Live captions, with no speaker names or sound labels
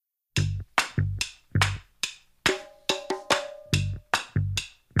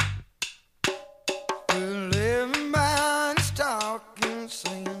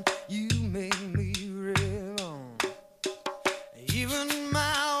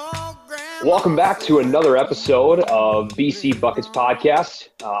Welcome back to another episode of BC Buckets Podcast.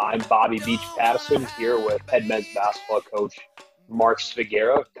 I'm Bobby Beach Pattison here with head men's basketball coach Mark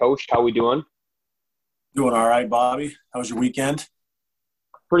Svigera. Coach, how we doing? Doing all right, Bobby. How was your weekend?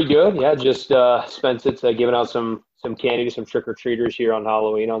 Pretty good. Yeah, just spent it giving out some candy to some trick-or-treaters here on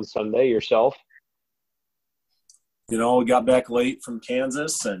Halloween on Sunday. Yourself? We got back late from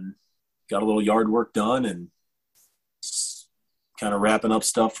Kansas and got a little yard work done and kind of wrapping up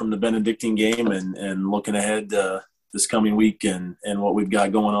stuff from the Benedictine game and looking ahead to this coming week and what we've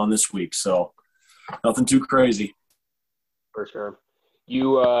got going on this week. So nothing too crazy. For sure.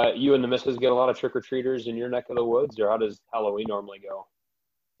 You and the missus get a lot of trick-or-treaters in your neck of the woods, or how does Halloween normally go?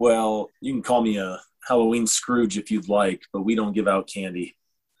 Well, you can call me a Halloween Scrooge if you'd like, but we don't give out candy.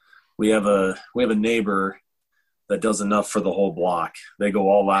 We have a neighbor that does enough for the whole block. They go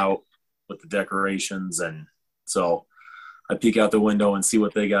all out with the decorations, and so I peek out the window and see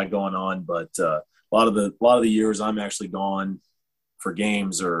what they got going on. But a lot of the years I'm actually gone for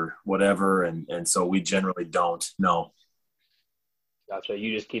games or whatever, and so we generally don't. No. Gotcha.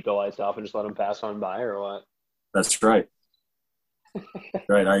 You just keep the lights off and just let them pass on by, or what? That's right.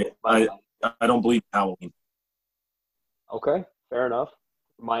 Right. I don't believe in Halloween. Okay, fair enough.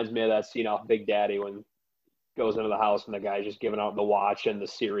 Reminds me of that scene off Big Daddy when he goes into the house and the guy's just giving out the watch and the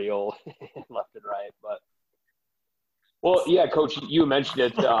cereal left and right. But well, yeah, Coach, you mentioned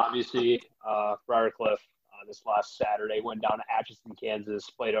it. Obviously, Briarcliff this last Saturday went down to Atchison, Kansas,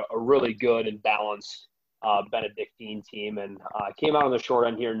 played a really good and balanced Benedictine team, and came out on the short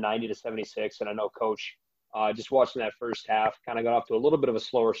end here, 90-76. And I know Coach, just watching that first half, kind of got off to a little bit of a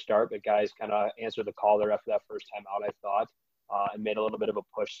slower start, but guys kind of answered the call there after that first time out, I thought, and made a little bit of a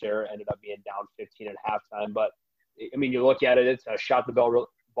push there. Ended up being down 15 at halftime, but I mean, you look at it, it's shot the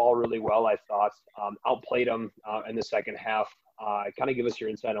ball really well, I thought. Outplayed them in the second half. Kind of give us your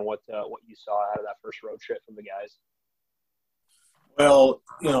insight on what you saw out of that first road trip from the guys. Well,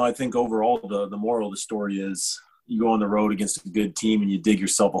 I think overall the moral of the story is you go on the road against a good team and you dig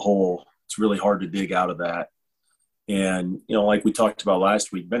yourself a hole. It's really hard to dig out of that. And, like we talked about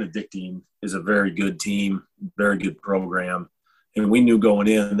last week, Benedictine is a very good team, very good program. And we knew going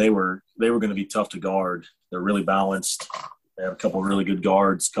in they were going to be tough to guard. They're really balanced. They have a couple of really good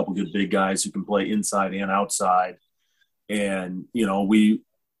guards, a couple of good big guys who can play inside and outside. And,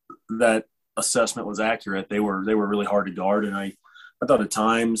 that assessment was accurate. They were really hard to guard. And I thought at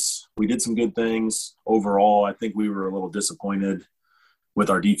times we did some good things. Overall, I think we were a little disappointed with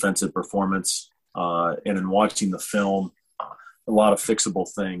our defensive performance. And in watching the film, a lot of fixable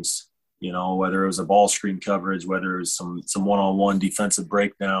things, whether it was a ball screen coverage, whether it was some one-on-one defensive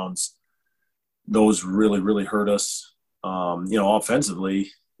breakdowns, those really, really hurt us.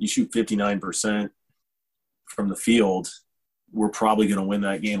 Offensively, you shoot 59% from the field, we're probably going to win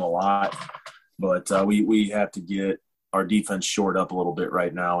that game a lot. But we have to get our defense shored up a little bit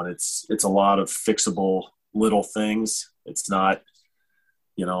right now, and it's a lot of fixable little things. It's not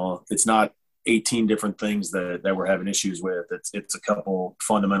 18 different things that we're having issues with. It's a couple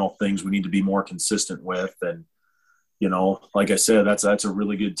fundamental things we need to be more consistent with. And, like I said, that's a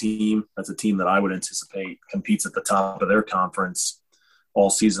really good team. That's a team that I would anticipate competes at the top of their conference all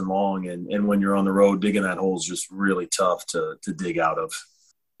season long. And when you're on the road, digging that hole is just really tough to dig out of.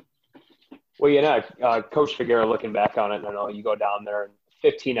 Well, Coach Figueroa, looking back on it, I know you go down there and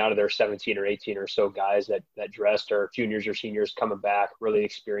 15 out of their 17 or 18 or so guys that dressed are juniors or seniors coming back, really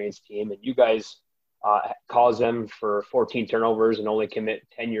experienced team. And you guys caused them for 14 turnovers and only commit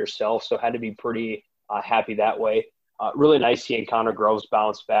 10 yourself, so had to be pretty happy that way. Really nice seeing Connor Groves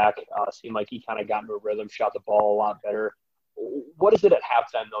bounce back. Seemed like he kind of got into a rhythm, shot the ball a lot better. What is it at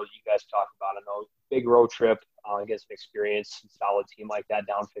halftime, though, that you guys talk about? I know big road trip against an experienced, solid team like that,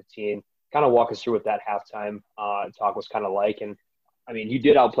 down 15. Kind of walk us through what that halftime talk was kind of like. And, I mean, you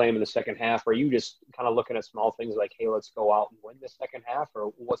did outplay him in the second half. Are you just kind of looking at small things like, hey, let's go out and win the second half?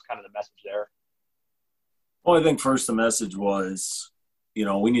 Or what's kind of the message there? Well, I think first the message was, we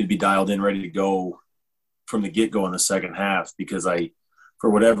need to be dialed in, ready to go from the get-go in the second half, because for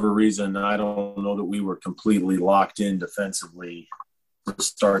whatever reason, I don't know that we were completely locked in defensively to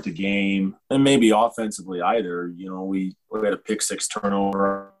start the game, and maybe offensively either. We had a pick-six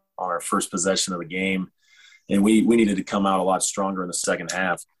turnover on our first possession of the game, and we needed to come out a lot stronger in the second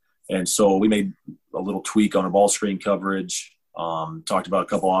half. And so we made a little tweak on our ball screen coverage, talked about a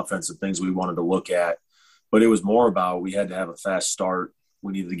couple offensive things we wanted to look at, but it was more about we had to have a fast start.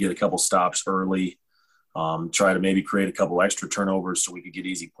 We needed to get a couple stops early, try to maybe create a couple extra turnovers so we could get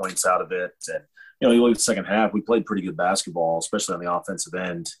easy points out of it. And, you look at the second half, we played pretty good basketball, especially on the offensive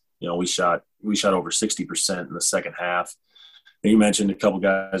end. We shot over 60% in the second half. And you mentioned a couple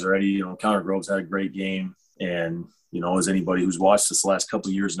guys already. Connor Groves had a great game, and as anybody who's watched this the last couple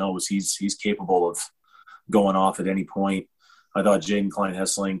of years knows, he's capable of going off at any point. I thought Jaden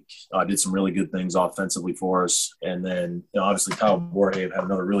Klein-Hesselink did some really good things offensively for us. And then, obviously, Kyle Borhave had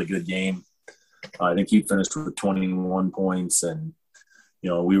another really good game. I think he finished with 21 points. And,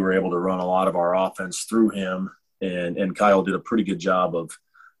 we were able to run a lot of our offense through him. And Kyle did a pretty good job of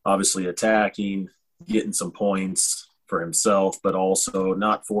obviously attacking, getting some points for himself, but also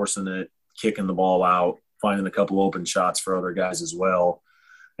not forcing it, kicking the ball out, finding a couple open shots for other guys as well.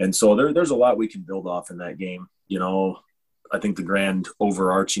 And so there's a lot we can build off in that game. I think the grand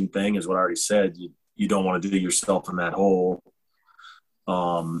overarching thing is what I already said. You don't want to do yourself in that hole.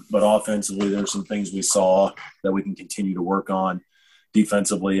 But offensively, there's some things we saw that we can continue to work on.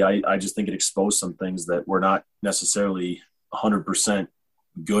 Defensively, I just think it exposed some things that we're not necessarily 100%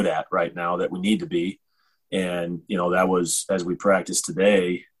 good at right now that we need to be. And, that was, as we practiced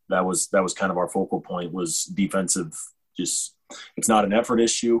today, that was kind of our focal point was defensive. Just, it's not an effort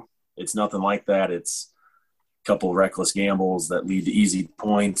issue. It's nothing like that. It's couple of reckless gambles that lead to easy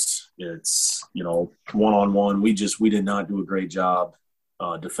points. It's, one-on-one. We did not do a great job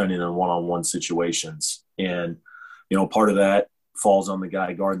defending in one-on-one situations. And, part of that falls on the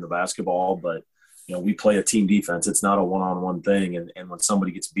guy guarding the basketball, but, we play a team defense. It's not a one-on-one thing. And when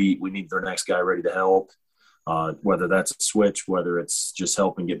somebody gets beat, we need their next guy ready to help, whether that's a switch, whether it's just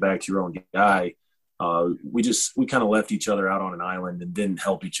helping get back to your own guy. We kind of left each other out on an island and didn't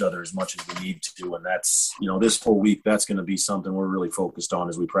help each other as much as we need to. And that's, this whole week, that's going to be something we're really focused on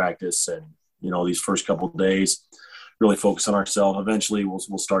as we practice. And, these first couple of days, really focus on ourselves. Eventually we'll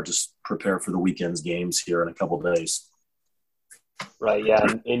start to prepare for the weekend's games here in a couple of days. Right. Yeah.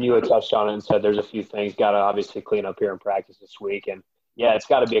 And you had touched on it and said there's a few things got to obviously clean up here in practice this week. And yeah, it's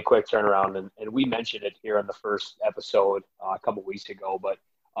got to be a quick turnaround. And we mentioned it here in the first episode a couple of weeks ago, but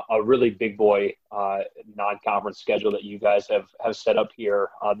a really big boy non-conference schedule that you guys have set up here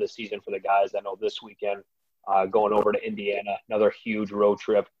this season for the guys. I know this weekend going over to Indiana, another huge road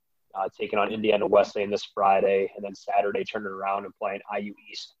trip, taking on Indiana Wesleyan this Friday, and then Saturday turning around and playing IU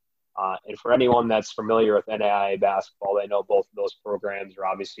East. And for anyone that's familiar with NAIA basketball, they know both of those programs are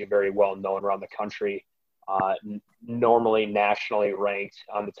obviously very well known around the country, normally nationally ranked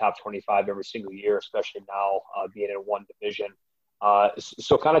on the top 25 every single year, especially now being in one division.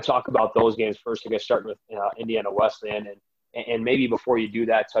 So kind of talk about those games first, I guess, starting with Indiana Wesleyan, and maybe before you do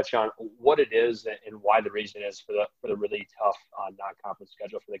that, touch on what it is and why the reason is for the really tough non-conference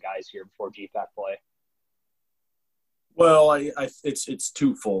schedule for the guys here before GPAC play. Well, it's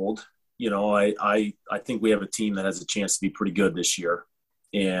twofold. I think we have a team that has a chance to be pretty good this year,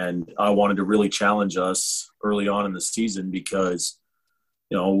 and I wanted to really challenge us early on in the season because,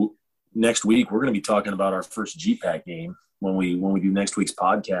 next week we're going to be talking about our first GPAC game when we do next week's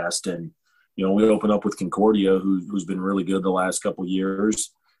podcast. And, we open up with Concordia, who's been really good the last couple of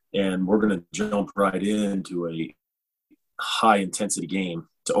years, and we're going to jump right into a high intensity game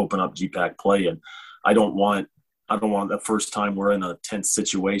to open up GPAC play. And I don't want the first time we're in a tense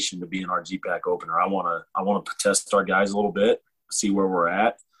situation to be in our GPAC opener. I want to test our guys a little bit, see where we're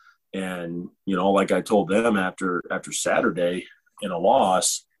at. And, like I told them after Saturday in a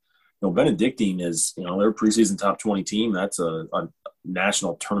loss, Benedictine is, they're a preseason top 20 team. That's a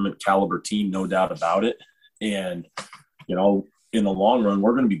national tournament caliber team, no doubt about it. And, in the long run,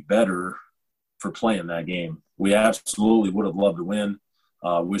 we're going to be better for playing that game. We absolutely would have loved to win.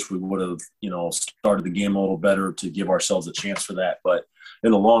 Wish we would have, started the game a little better to give ourselves a chance for that. But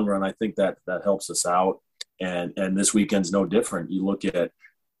in the long run, I think that helps us out. And this weekend's no different. You look at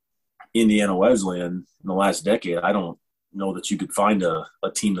Indiana Wesleyan in the last decade, I don't know that you could find a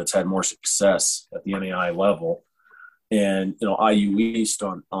team that's had more success at the NAI level. And, IU East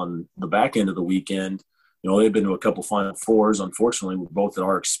on the back end of the weekend, they've been to a couple Final Fours, unfortunately, both at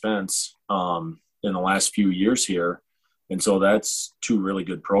our expense in the last few years here. And so that's two really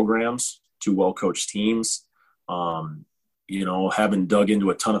good programs, two well-coached teams. Haven't dug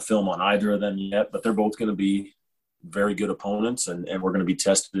into a ton of film on either of them yet, but they're both going to be very good opponents, and we're going to be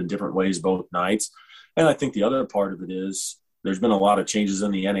tested in different ways both nights. And I think the other part of it is there's been a lot of changes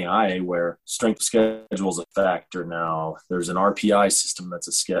in the NAIA where strength of schedule is a factor now. There's an RPI system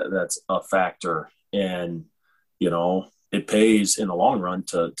that's a factor. And, it pays in the long run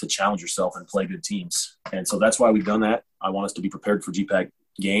to challenge yourself and play good teams. And so that's why we've done that. I want us to be prepared for GPAC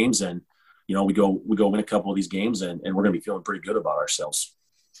games. And, we go win a couple of these games and we're going to be feeling pretty good about ourselves.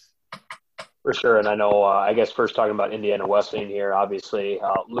 For sure. And I know, I guess first talking about Indiana Wesleyan here, obviously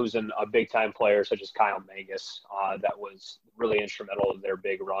losing a big-time player such as Kyle Mangus, that was really instrumental in their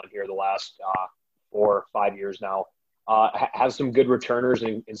big run here the last 4 or 5 years now. have some good returners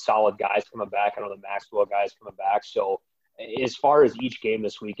and solid guys coming back. I know the Maxwell guys coming back. So as far as each game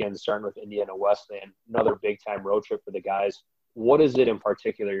this weekend, starting with Indiana Wesleyan, another big-time road trip for the guys, what is it in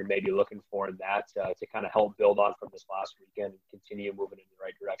particular you're maybe looking for in that to kind of help build on from this last weekend and continue moving in the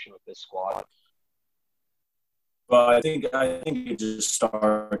right direction with this squad? Well, I think it just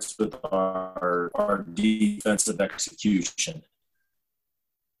starts with our defensive execution,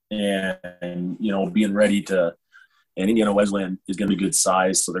 and being ready to. And Indiana Wesleyan is going to be good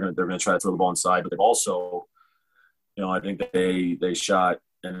size, so they're going to try to throw the ball inside. But they've also, I think they shot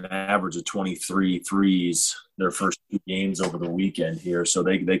an average of 23 threes their first 2 games over the weekend here, so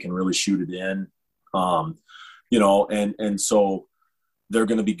they can really shoot it in. And so they're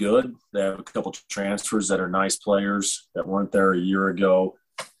going to be good. They have a couple of transfers that are nice players that weren't there a year ago.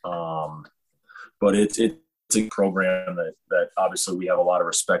 But it's a program that obviously we have a lot of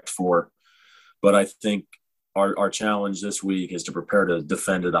respect for. But I think our challenge this week is to prepare to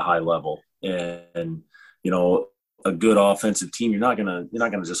defend at a high level. And a good offensive team, you're not gonna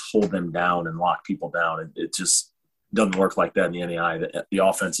just hold them down and lock people down. It just doesn't work like that in the NAI. The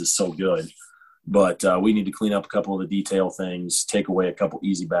offense is so good. But we need to clean up a couple of the detail things, take away a couple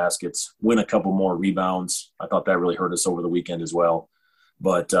easy baskets, win a couple more rebounds. I thought that really hurt us over the weekend as well.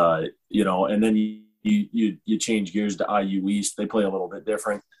 But, and then you change gears to IU East. They play a little bit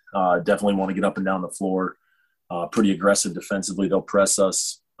different. Definitely want to get up and down the floor. Pretty aggressive defensively. They'll press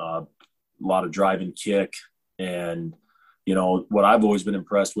us. A lot of drive and kick. And, what I've always been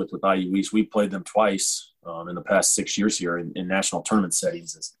impressed with IU East, we played them twice in the past 6 years here in national tournament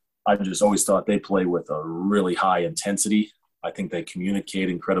settings. I just always thought they play with a really high intensity. I think they communicate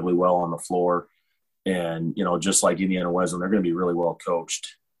incredibly well on the floor. And, just like Indiana Wesleyan, they're going to be really well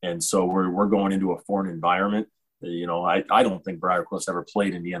coached. And so we're going into a foreign environment. I don't think Briarcliff's ever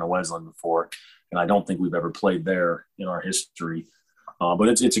played Indiana Wesleyan before, and I don't think we've ever played there in our history. But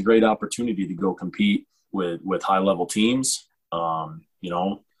it's a great opportunity to go compete with high-level teams.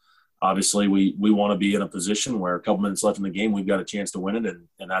 Obviously, we want to be in a position where a couple minutes left in the game, we've got a chance to win it,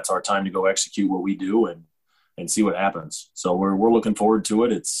 and that's our time to go execute what we do and see what happens. So we're looking forward to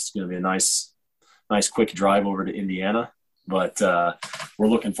it. It's going to be a nice quick drive over to Indiana, but we're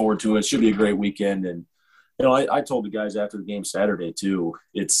looking forward to it. It should be a great weekend. And I told the guys after the game Saturday too.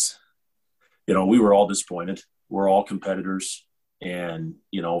 It's we were all disappointed. We're all competitors, and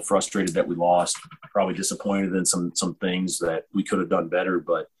frustrated that we lost. Probably disappointed in some things that we could have done better,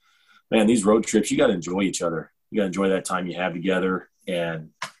 but. Man, these road trips, you got to enjoy each other. You got to enjoy that time you have together.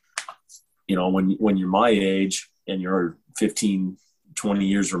 And, when you're my age and you're 15, 20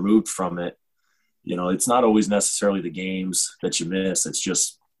 years removed from it, it's not always necessarily the games that you miss. It's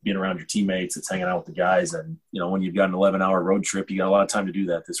just being around your teammates. It's hanging out with the guys. And, when you've got an 11-hour road trip, you got a lot of time to do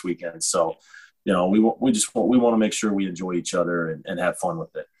that this weekend. So, we want to make sure we enjoy each other and have fun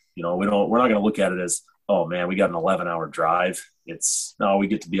with it. We're not going to look at it as, oh man, we got an 11-hour drive. We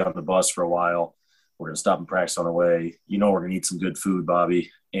get to be on the bus for a while. We're going to stop and practice on the way. We're going to eat some good food, Bobby.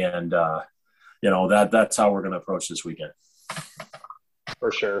 And, that's how we're going to approach this weekend.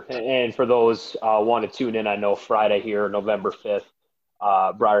 For sure. And for those want to tune in, I know Friday here, November 5th,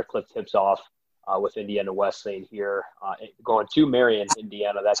 Briarcliff tips off with Indiana Wesleyan here, going to Marion,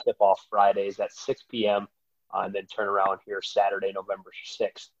 Indiana. That tip-off Fridays at 6 p.m. And then turn around here Saturday, November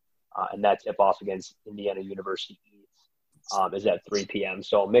 6th. And that tip-off against Indiana University East is at 3 p.m.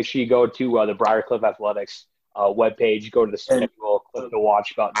 So make sure you go to the Briarcliff Athletics webpage, go to the schedule, click the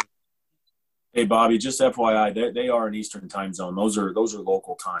watch button. Hey, Bobby, just FYI, they are in Eastern time zone. Those are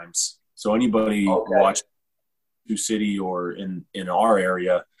local times. So anybody watching Sioux City or in our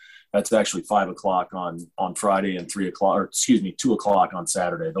area, that's actually 5 o'clock on Friday and 2 o'clock on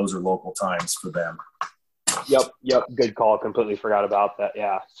Saturday. Those are local times for them. Yep. Good call. Completely forgot about that.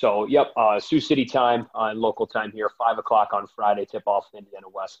 Yeah. So, Sioux City time and local time here, 5 o'clock on Friday, tip-off Indiana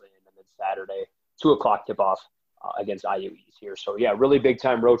Wesleyan, and then Saturday, 2 o'clock tip-off against IU East here. So, really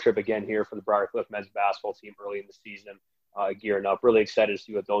big-time road trip again here for the Briarcliff men's basketball team early in the season, gearing up. Really excited to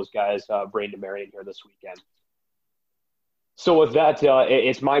see what those guys bring to Marion here this weekend. So with that,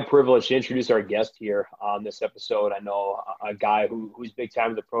 it's my privilege to introduce our guest here on this episode. I know a guy who's big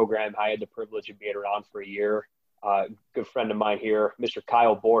time in the program. I had the privilege of being around for a year. Good friend of mine here, Mr.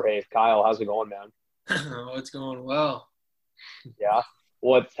 Kyle Borhave. Kyle, how's it going, man? Oh, it's going well. Yeah.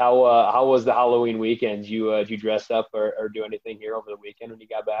 How was the Halloween weekend? Did you dress up or do anything here over the weekend when you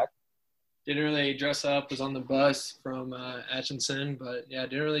got back? Didn't really dress up. Was on the bus from Atchison, but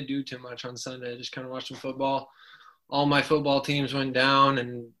didn't really do too much on Sunday. Just kind of watched some football. All my football teams went down,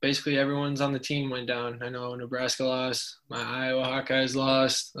 and basically everyone's on the team went down. I know Nebraska lost, my Iowa Hawkeyes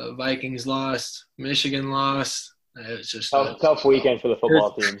lost, the Vikings lost, Michigan lost, It was just tough weekend for the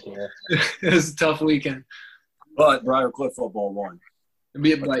football teams here. It was a tough weekend. But Briarcliff football won.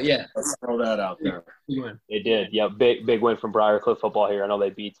 But yeah, let's throw that out there. They did. Yeah, big win from Briarcliff football here. I know they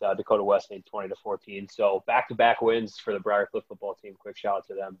beat Dakota Wesleyan 20-14. So back-to-back wins for the Briarcliff football team. Quick shout out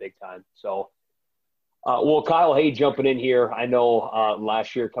to them, big time. So, well, Kyle, hey, jumping in here. I know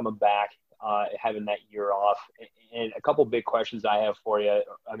last year coming back, having that year off, and a couple big questions I have for you.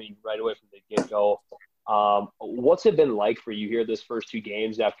 I mean, right away from the get-go. What's it been like for you here this first 2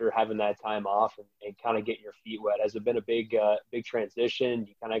 games after having that time off and kind of getting your feet wet? Has it been a big transition?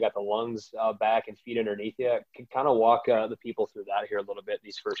 You kind of got the lungs back and feet underneath you. Can kind of walk the people through that here a little bit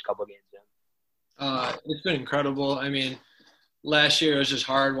these first couple games in. It's been incredible. I mean, last year it was just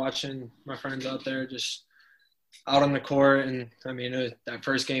hard watching my friends out there just out on the court. And I mean, that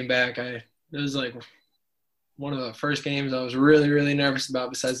first game back, it was like one of the first games I was really, really nervous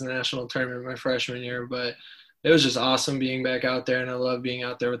about besides the national tournament my freshman year. But it was just awesome being back out there, and I love being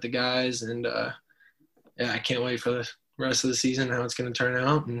out there with the guys. And, I can't wait for the rest of the season, how it's going to turn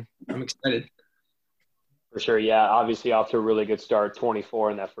out, and I'm excited. For sure, yeah. Obviously off to a really good start,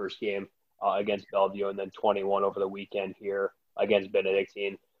 24 in that first game against Bellevue, and then 21 over the weekend here against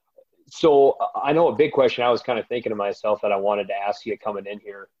Benedictine. So I know a big question I was kind of thinking to myself that I wanted to ask you coming in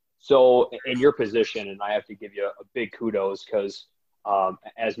here. So in your position, and I have to give you a big kudos because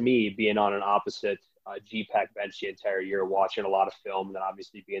as me being on an opposite GPAC bench the entire year, watching a lot of film and then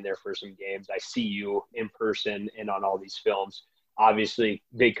obviously being there for some games, I see you in person and on all these films. Obviously,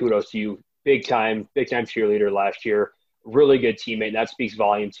 big kudos to you. Big time cheerleader last year. Really good teammate. That speaks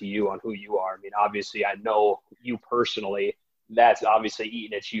volume to you on who you are. I mean, obviously, I know you personally. That's obviously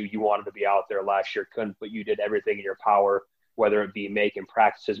eating at you. You wanted to be out there last year, couldn't, but you did everything in your power, whether it be making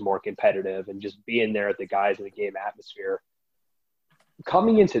practices more competitive and just being there at the guys in the game atmosphere.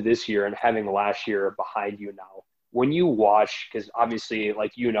 Coming into this year and having last year behind you now, when you watch, because obviously,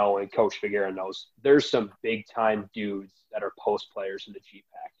 like you know, and Coach Figuera knows, there's some big-time dudes that are post players in the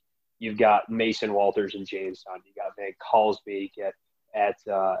GPAC. You've got Mason Walters in Jamestown. You got Van Callsby at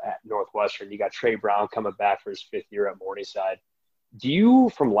Northwestern. You got Trey Brown coming back for his 5th year at Morningside. Do you,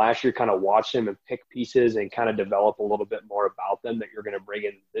 from last year, kind of watch them and pick pieces and kind of develop a little bit more about them that you're going to bring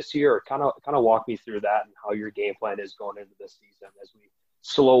in this year? Or kind of walk me through that and how your game plan is going into this season as we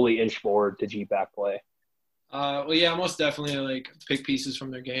slowly inch forward to GPAC play? Well, yeah, most definitely like pick pieces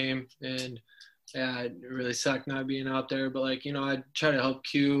from their game. And, yeah, it really sucked not being out there. But, like, you know, I try to help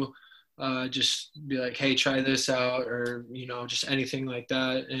Q just be like, hey, try this out, or, you know, just anything like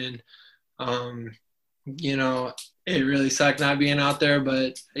that. And, you know, it really sucked not being out there,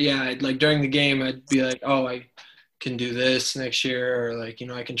 but yeah, like during the game, I'd be like, oh, I can do this next year, or like, you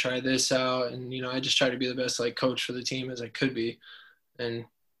know, I can try this out. And, you know, I just try to be the best like coach for the team as I could be. And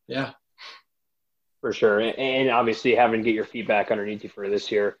yeah. For sure. And obviously having to get your feedback underneath you for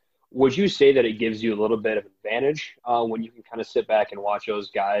this year, would you say that it gives you a little bit of advantage when you can kind of sit back and watch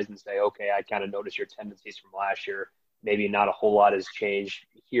those guys and say, okay, I kind of noticed your tendencies from last year. Maybe not a whole lot has changed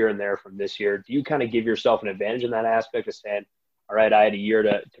here and there from this year. Do you kind of give yourself an advantage in that aspect of saying, all right, I had a year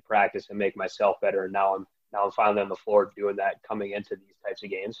to practice and make myself better, and now I'm finally on the floor doing that coming into these types of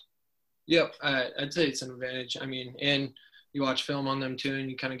games? Yep, I'd say it's an advantage. I mean, and you watch film on them too,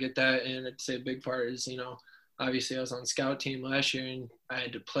 and you kind of get that. And I'd say a big part is, you know, obviously I was on scout team last year, and I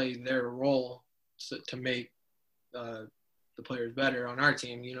had to play their role to make the players better on our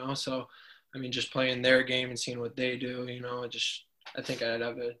team, you know. So, I mean, just playing their game and seeing what they do, you know, I think I'd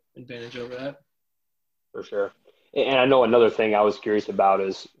have an advantage over that. For sure. And I know another thing I was curious about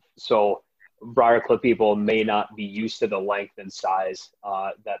is, so Briarcliff people may not be used to the length and size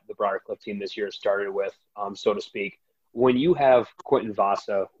that the Briarcliff team this year started with, so to speak. When you have Quentin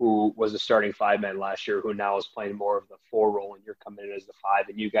Vasa, who was a starting 5-man last year, who now is playing more of the 4 role, and you're coming in as the 5,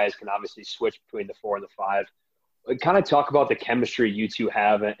 and you guys can obviously switch between the 4 and the 5. Kind of talk about the chemistry you two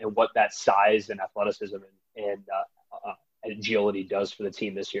have and what that size and athleticism and agility does for the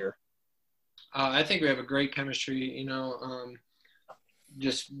team this year. I think we have a great chemistry, you know,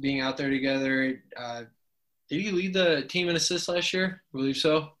 just being out there together. Did you lead the team in assists last year? I believe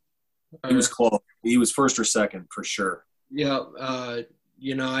so. He was close. He was first or second for sure. Yeah.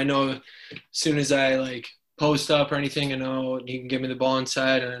 You know, I know as soon as I like post up or anything, I know he can give me the ball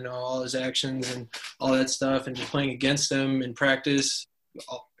inside, and I know all his actions and all that stuff, and just playing against him in practice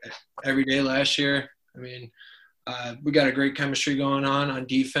every day last year. I mean, we got a great chemistry going on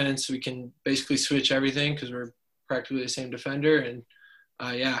defense. We can basically switch everything because we're practically the same defender, and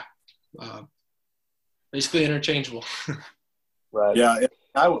basically interchangeable. Right. Yeah,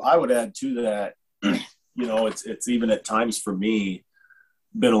 I would add to that, you know, it's even at times for me,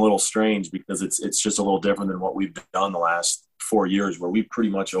 been a little strange because it's just a little different than what we've done the last 4 years, where we pretty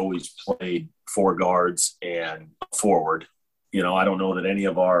much always played 4 guards and forward. I don't know that any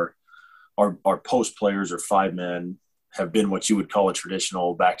of our post players or 5 men have been what you would call a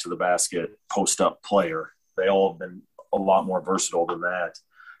traditional back to the basket post up player. They all have been a lot more versatile than that.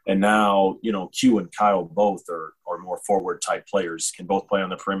 And now, Q and Kyle both are more forward type players, can both play on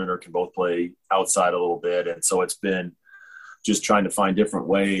the perimeter, can both play outside a little bit. And so it's been just trying to find different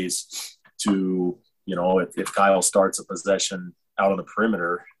ways to, if Kyle starts a possession out on the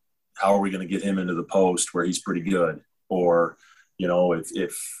perimeter, how are we going to get him into the post where he's pretty good? Or,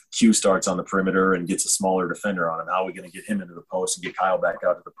 if Q starts on the perimeter and gets a smaller defender on him, how are we going to get him into the post and get Kyle back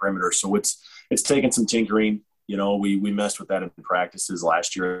out to the perimeter? So it's taken some tinkering. We messed with that in practices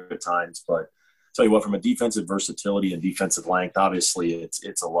last year at times, but tell you what, from a defensive versatility and defensive length, obviously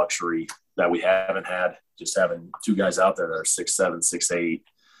it's a luxury that we haven't had, just having 2 guys out there that are 6'7", 6'8",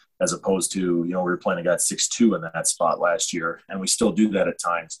 as opposed to, we were playing a guy at 6'2" in that spot last year, and we still do that at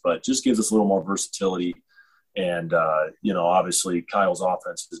times, but just gives us a little more versatility. And, obviously Kyle's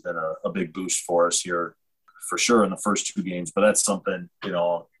offense has been a big boost for us here for sure in the first 2 games, but that's something,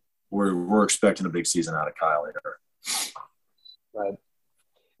 we're expecting a big season out of Kyle here. Right.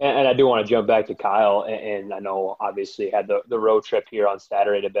 And I do want to jump back to Kyle, and I know obviously had the road trip here on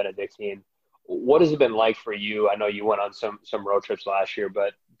Saturday to Benedictine. What has it been like for you? I know you went on some road trips last year,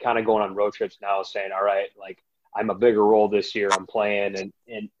 but kind of going on road trips now saying, all right, like I'm a bigger role this year, I'm playing,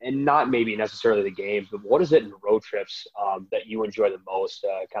 and not maybe necessarily the games, but what is it in road trips that you enjoy the most,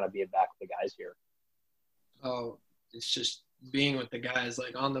 kind of being back with the guys here? Oh, it's just being with the guys,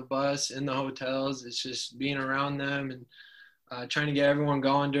 like on the bus, in the hotels. It's just being around them and trying to get everyone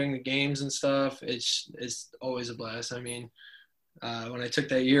going during the games and stuff. It's always a blast. I mean, when I took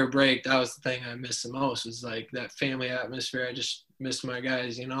that year break, that was the thing I missed the most, was like that family atmosphere. I just missed my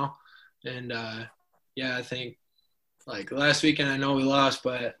guys, and I think like last weekend, I know we lost,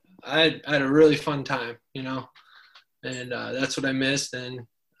 but I had a really fun time, and that's what I missed. And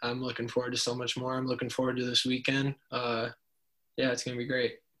I'm looking forward to so much more. I'm looking forward to this weekend. It's going to be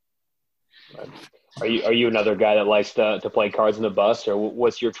great. Are you another guy that likes to play cards on the bus, or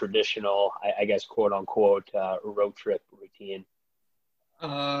what's your traditional, I guess, quote unquote, road trip routine?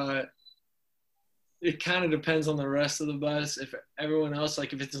 It kind of depends on the rest of the bus. If everyone else,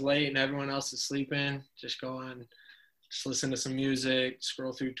 like if it's late and everyone else is sleeping, just go on, just listen to some music,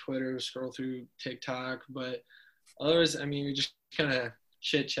 scroll through Twitter, scroll through TikTok. But otherwise, I mean, we just kind of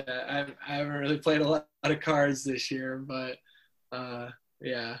chit chat. I haven't really played a lot of cards this year, but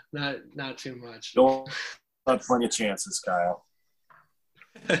not too much. Don't have plenty of chances, Kyle.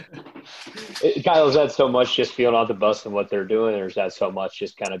 Kyle, is that so much just feeling on the bus and what they're doing, or is that so much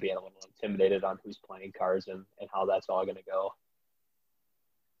just kind of being a little intimidated on who's playing cards and how that's all going to go?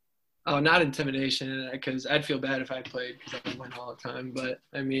 Oh, not intimidation, because I'd feel bad if I played because I win all the time. But,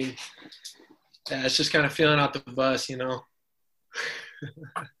 I mean, it's just kind of feeling out the bus,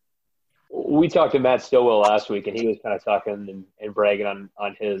 We talked to Matt Stillwell last week, and he was kind of talking and bragging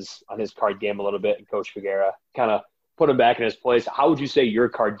on his card game a little bit, and Coach Figuera kind of put him back in his place. How would you say your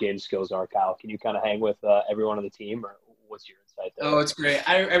card game skills are, Kyle? Can you kind of hang with everyone on the team, or what's your insight there? Oh, it's great.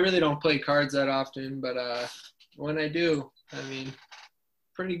 I really don't play cards that often, but when I do, I mean,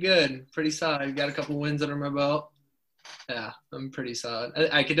 pretty good, pretty solid. Got a couple wins under my belt. Yeah, I'm pretty solid.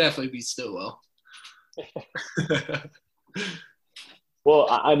 I could definitely beat Stillwell. Well,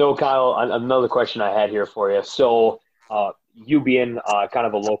 I know, Kyle, another question I had here for you. So you being kind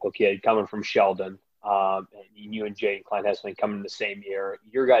of a local kid coming from Sheldon, and you and Jay and Klein Hessling coming in the same year,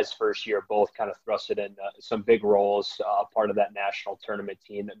 your guys' first year both kind of thrusted in some big roles, part of that national tournament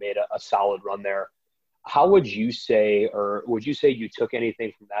team that made a solid run there. How would you say, or would you say you took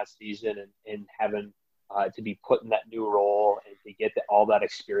anything from that season and having to be put in that new role and to get all that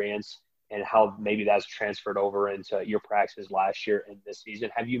experience, and how maybe that's transferred over into your practices last year and this season?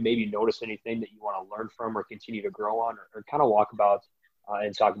 Have you maybe noticed anything that you want to learn from or continue to grow on, or kind of walk about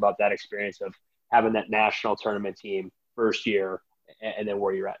and talk about that experience of having that national tournament team first year and then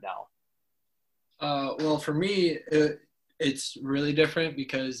where you're at now? Well, for me, it's really different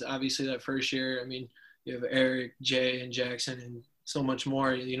because obviously that first year, I mean, you have Eric, Jay, and Jackson and so much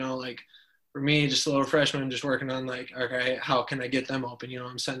more, like for me, just a little freshman, just working on like, okay, how can I get them open?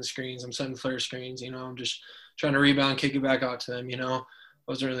 I'm setting screens, I'm setting flare screens, I'm just trying to rebound, kick it back out to them, I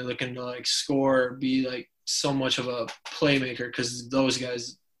wasn't really looking to like score or be like so much of a playmaker, because those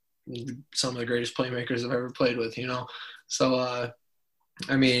guys, some of the greatest playmakers I've ever played with, So,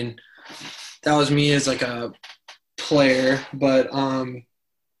 I mean, that was me as like a player, but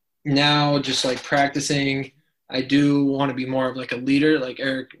now just like practicing, I do want to be more of like a leader. Like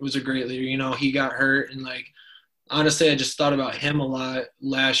Eric was a great leader. You know, he got hurt, and like honestly, I just thought about him a lot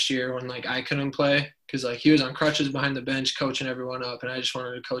last year when like I couldn't play because like he was on crutches behind the bench coaching everyone up, and I just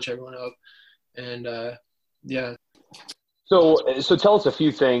wanted to coach everyone up. And yeah. So tell us a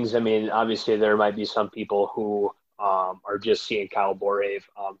few things. I mean, obviously there might be some people who are just seeing Kyle Borave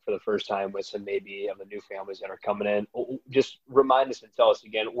for the first time with some maybe of the new families that are coming in. Just remind us and tell us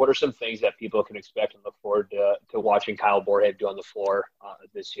again, what are some things that people can expect and look forward to watching Kyle Borave do on the floor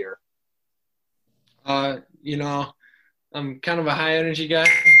this year? You know, I'm kind of a high energy guy.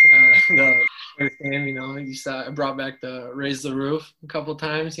 The first game, you know, I brought back the raise the roof a couple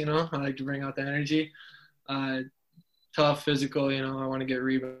times. You know, I like to bring out the energy. Tough, physical. You know, I want to get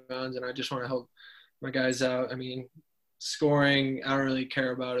rebounds, and I just want to help my guys out. I mean, scoring, I don't really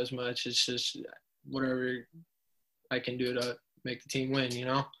care about as much. It's just whatever I can do to make the team win. You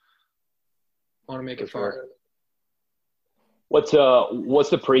know, I want to make it far. What's the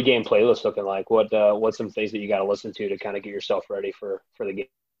pregame playlist looking like? What's some things that you got to listen to kind of get yourself ready for the game?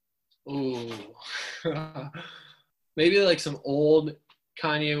 Ooh, maybe like some old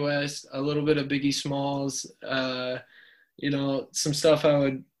Kanye West, a little bit of Biggie Smalls. You know, some stuff I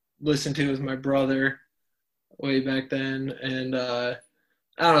would listen to with my brother way back then, and I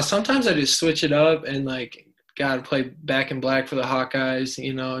don't know. Sometimes I just switch it up and like gotta play Back in Black for the Hawkeyes.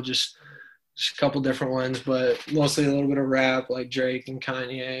 You know, just a couple different ones, but mostly a little bit of rap like Drake and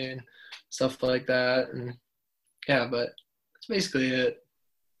Kanye and stuff like that. And yeah, but that's basically it.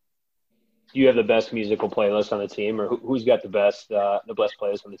 Do you have the best musical playlist on the team, or who's got the best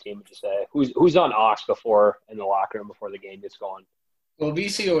playlist on the team? Would you say who's on aux before in the locker room before the game gets going? Well,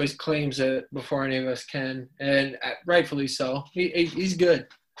 VC always claims it before any of us can, and rightfully so. He's good.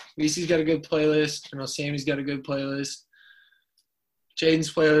 VC's got a good playlist. You know, Sammy's got a good playlist.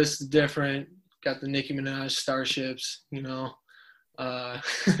 Jaden's playlist is different. Got the Nicki Minaj Starships, you know.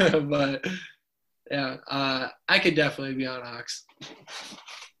 But yeah, I could definitely be on aux.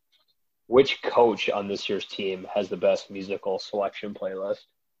 Which coach on this year's team has the best musical selection playlist?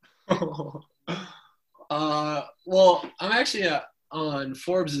 Well, I'm actually on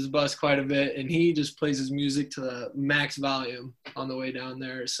Forbes' bus quite a bit, and he just plays his music to the max volume on the way down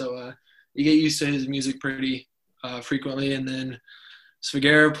there. So you get used to his music pretty frequently. And then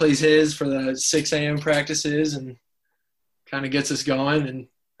Svagera plays his for the 6 a.m. practices and kind of gets us going. And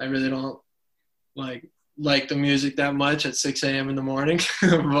I really don't like the music that much at 6 a.m. in the morning.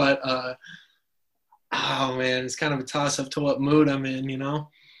 But, oh, man, it's kind of a toss-up to what mood I'm in, you know.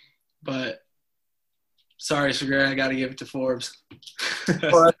 But sorry, Svagera, I got to give it to Forbes.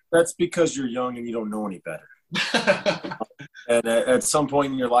 Well, that's because you're young and you don't know any better. And at some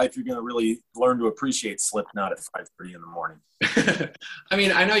point in your life, you're going to really learn to appreciate Slipknot at 5:30 in the morning. I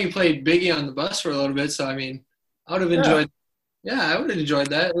mean, I know you played Biggie on the bus for a little bit, so I mean, I would have enjoyed. Yeah, I would have enjoyed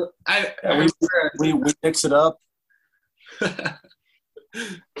that. We mix it up.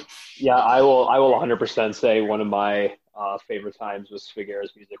 Yeah, I will 100% say one of my favorite times with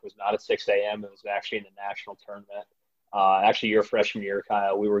Svagera's music was not at 6 a.m. It was actually in the national tournament. Actually, your freshman year,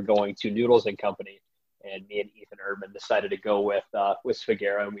 Kyle, we were going to Noodles and Company, and me and Ethan Erdman decided to go with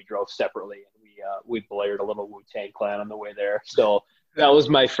Svagera, and we drove separately, and we blared a little Wu-Tang Clan on the way there. So that was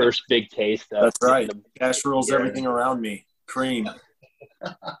my first big taste. That's right. Cash rules everything around me. Cream.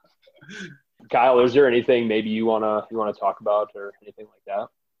 Kyle, is there anything maybe you wanna talk about or anything like that?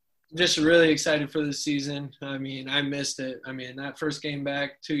 Just really excited for the season. I mean, I missed it. I mean, that first game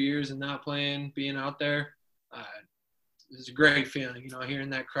back 2 years and not playing, being out there, it was a great feeling, you know, hearing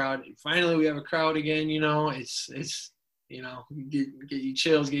that crowd. Finally, we have a crowd again, you know. It's you know, get you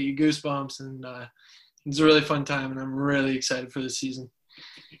chills, get you goosebumps, and it's a really fun time, and I'm really excited for the season.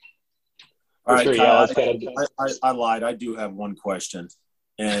 All right, Kyle, I lied. I do have one question.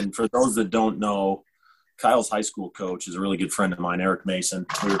 And for those that don't know, Kyle's high school coach is a really good friend of mine, Eric Mason.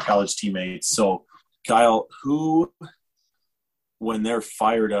 We were college teammates. So, Kyle, who, when they're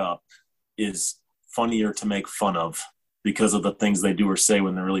fired up, is funnier to make fun of because of the things they do or say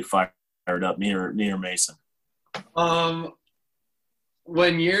when they're really fired up, me or Mason?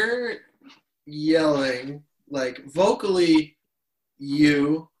 When you're yelling, like vocally,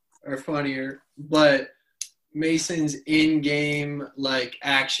 you are funnier, but Mason's in-game like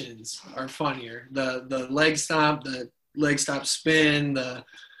actions are funnier. The leg stomp, spin, the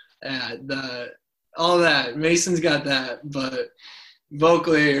all that. Mason's got that, but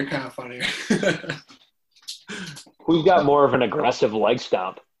vocally you're kind of funnier. Who's got more of an aggressive leg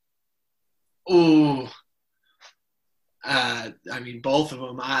stomp? Ooh. I mean, both of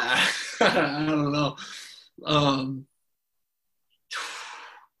them. I don't know.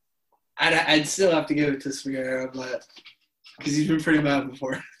 I'd still have to give it to Sierra, but because he's been pretty bad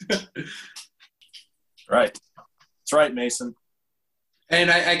before. Right. That's right, Mason.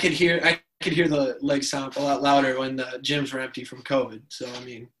 And I could hear the leg sound a lot louder when the gyms were empty from COVID. So I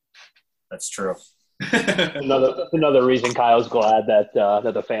mean, that's true. another reason Kyle's glad that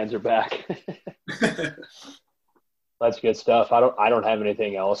the fans are back. That's good stuff. I don't have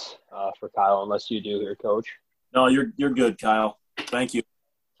anything else for Kyle unless you do here, Coach. No, you're good, Kyle. Thank you.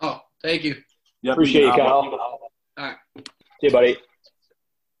 Oh, thank you. Yep, appreciate you, Kyle. All right. See you, buddy.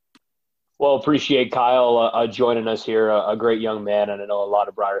 Well, appreciate Kyle joining us here. A great young man, and I know a lot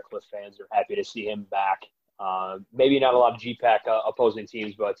of Briarcliff fans are happy to see him back. Maybe not a lot of GPAC opposing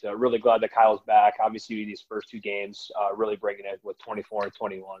teams, but really glad that Kyle's back. Obviously, these first two games, really bringing it with 24 and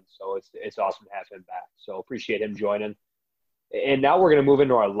 21. So it's awesome to have him back. So appreciate him joining. And now we're going to move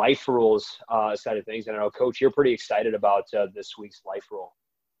into our life rules side of things. And I know, Coach, you're pretty excited about this week's life rule.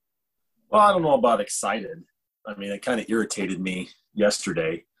 Well, I don't know about excited. I mean, it kind of irritated me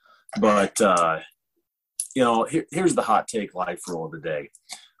yesterday. But, here's the hot take life rule of the day.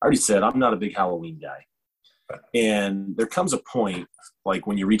 I already said I'm not a big Halloween guy. And there comes a point, like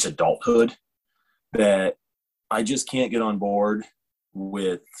when you reach adulthood, that I just can't get on board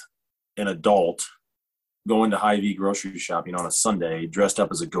with an adult going to Hy-Vee grocery shopping on a Sunday dressed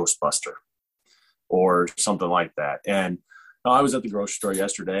up as a Ghostbuster or something like that. And I was at the grocery store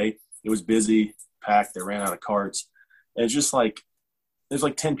yesterday. It was busy, packed. They ran out of carts. And it's just like, there's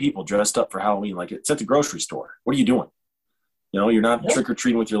like 10 people dressed up for Halloween. Like, it's at the grocery store. What are you doing? You're not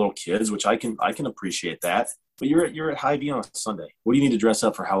trick-or-treating with your little kids, which I can appreciate that. But you're at Hy-Vee on a Sunday. What do you need to dress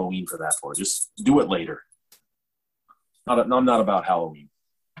up for Halloween for that for? Just do it later. I'm not about Halloween.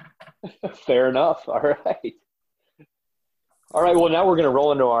 Fair enough. All right. Well, now we're going to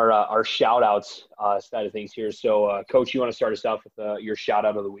roll into our shout-outs side of things here. So, Coach, you want to start us off with your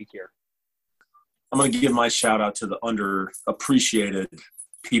shout-out of the week here? I'm going to give my shout-out to the underappreciated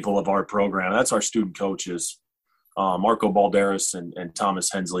people of our program. That's our student coaches, Marco Balderas and Thomas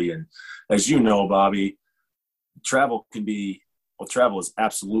Hensley. And as you know, Bobby, travel is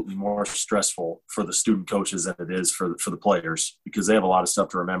absolutely more stressful for the student coaches than it is for the players, because they have a lot of stuff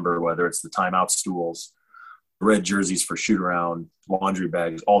to remember, whether it's the timeout stools, red jerseys for shoot-around, laundry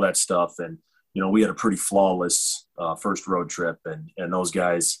bags, all that stuff. And, we had a pretty flawless first road trip, and those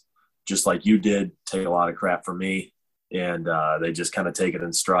guys, just like you did, take a lot of crap from me, and they just kind of take it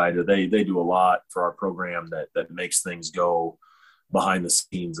in stride. They do a lot for our program that makes things go behind the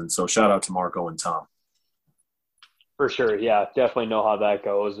scenes. And so shout out to Marco and Tom. For sure. Yeah, definitely know how that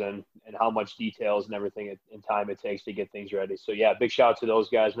goes and how much details and everything and time it takes to get things ready. So, yeah, big shout out to those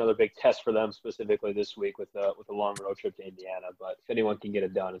guys. Another big test for them specifically this week with a long road trip to Indiana. But if anyone can get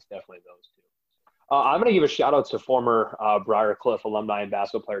it done, it's definitely those two. I'm going to give a shout-out to former Briarcliff alumni and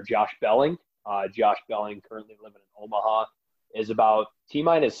basketball player Josh Belling. Josh Belling, currently living in Omaha, is about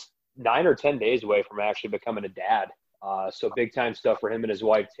T-minus 9 or 10 days away from actually becoming a dad. So big-time stuff for him and his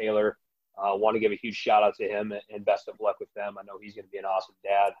wife, Taylor. Want to give a huge shout-out to him and best of luck with them. I know he's going to be an awesome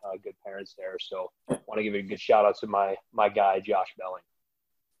dad, good parents there. So want to give a good shout-out to my guy, Josh Belling.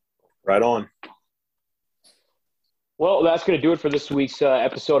 Right on. Well, that's going to do it for this week's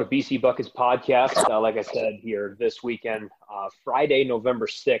episode of BC Buckets Podcast. Like I said here this weekend, Friday, November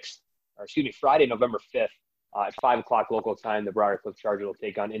 5th, at 5 o'clock local time, the Briarcliff Chargers will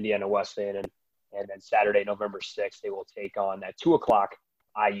take on Indiana Wesleyan. And then Saturday, November 6th, they will take on at 2 o'clock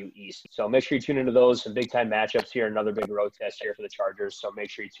IU East. So make sure you tune into those. Some big-time matchups here. Another big road test here for the Chargers. So make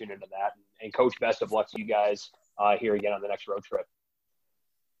sure you tune into that. And Coach, best of luck to you guys here again on the next road trip.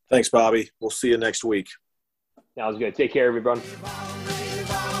 Thanks, Bobby. We'll see you next week. Sounds good. Take care, everyone.